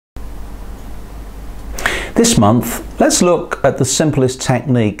This month, let's look at the simplest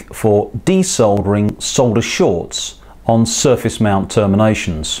technique for desoldering solder shorts on surface mount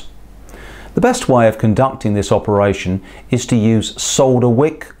terminations. The best way of conducting this operation is to use solder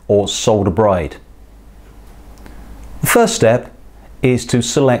wick or solder braid. The first step is to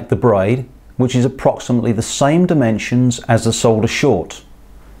select the braid, which is approximately the same dimensions as the solder short.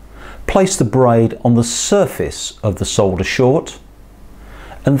 Place the braid on the surface of the solder short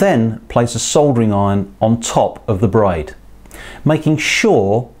and then place a soldering iron on top of the braid, making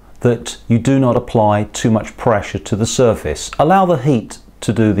sure that you do not apply too much pressure to the surface. Allow the heat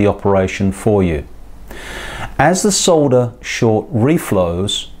to do the operation for you. As the solder short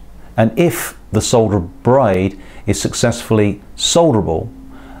reflows, and if the solder braid is successfully solderable,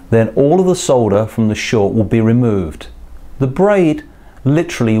 then all of the solder from the short will be removed. The braid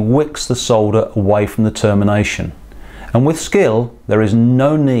literally wicks the solder away from the termination, and with skill there is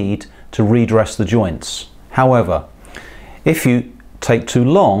no need to redress the joints. However, if you take too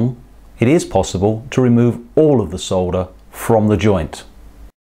long, it is possible to remove all of the solder from the joint.